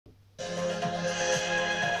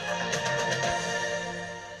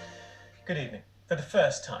Good evening. For the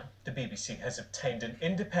first time, the BBC has obtained an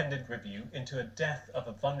independent review into a death of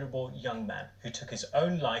a vulnerable young man who took his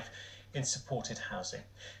own life in supported housing.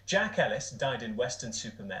 Jack Ellis died in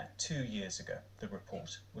Weston-super-Mare 2 years ago. The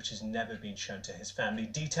report, which has never been shown to his family,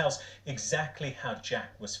 details exactly how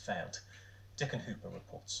Jack was failed. Dickon Hooper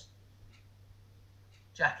reports.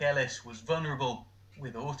 Jack Ellis was vulnerable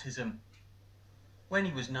with autism. When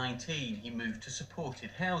he was 19, he moved to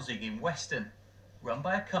supported housing in Weston, run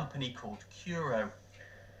by a company called Curo.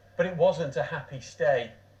 But it wasn't a happy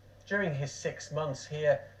stay. During his 6 months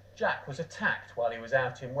here, Jack was attacked while he was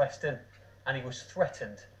out in Weston, and he was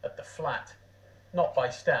threatened at the flat, not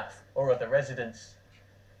by staff or other residents.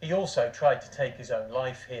 He also tried to take his own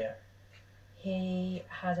life here. He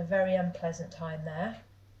had a very unpleasant time there.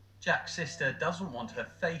 Jack's sister doesn't want her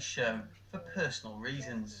face shown for personal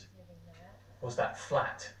reasons. Was that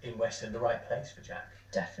flat in Weston the right place for Jack?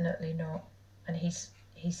 Definitely not. And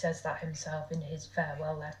he says that himself in his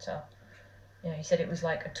farewell letter. You know, he said it was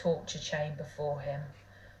like a torture chamber for him.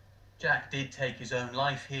 Jack did take his own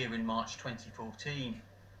life here in March 2014.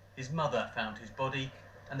 His mother found his body,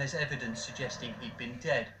 and there's evidence suggesting he'd been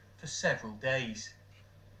dead for several days.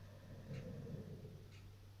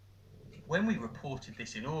 When we reported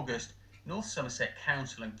this in August, North Somerset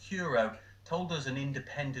Council and Curo told us an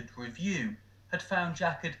independent review had found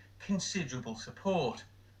Jack had considerable support,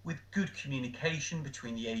 with good communication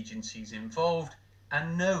between the agencies involved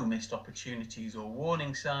and no missed opportunities or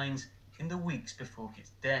warning signs in the weeks before his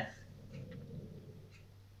death.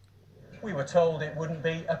 We were told it wouldn't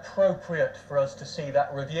be appropriate for us to see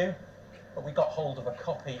that review, but we got hold of a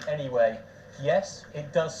copy anyway. Yes,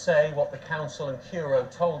 it does say what the council and Curo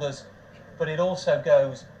told us, but it also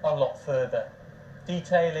goes a lot further,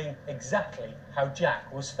 detailing exactly how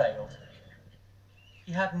Jack was failed.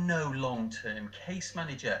 He had no long-term case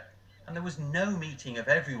manager, and there was no meeting of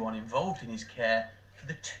everyone involved in his care for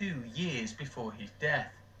the 2 years before his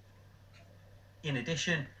death. In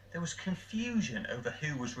addition, there was confusion over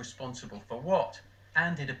who was responsible for what,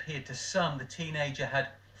 and it appeared to some the teenager had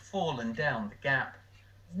fallen down the gap.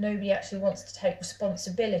 Nobody actually wants to take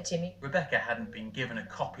responsibility. I mean, Rebecca hadn't been given a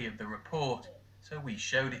copy of the report, so we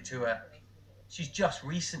showed it to her. She's just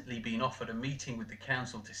recently been offered a meeting with the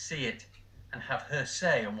council to see it and have her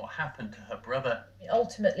say on what happened to her brother.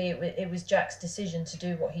 ultimately, it was Jack's decision to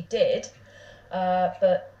do what he did,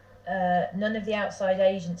 but none of the outside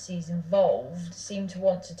agencies involved seem to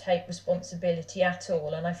want to take responsibility at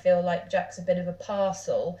all. And I feel like Jack's a bit of a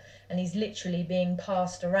parcel, and he's literally being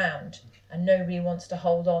passed around, and nobody wants to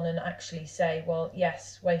hold on and actually say, well,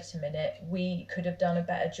 yes, wait a minute, we could have done a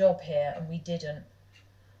better job here and we didn't.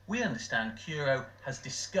 We understand Curo has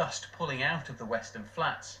discussed pulling out of the Western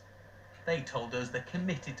flats. They told us they're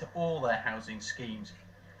committed to all their housing schemes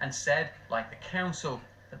and said, like the council,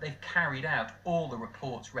 that they've carried out all the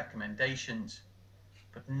report's recommendations.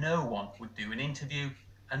 But no one would do an interview,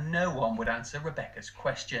 and no one would answer Rebecca's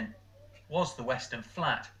question. Was the Western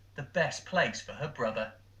flat the best place for her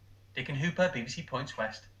brother? Dickon Hooper, BBC Points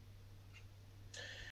West.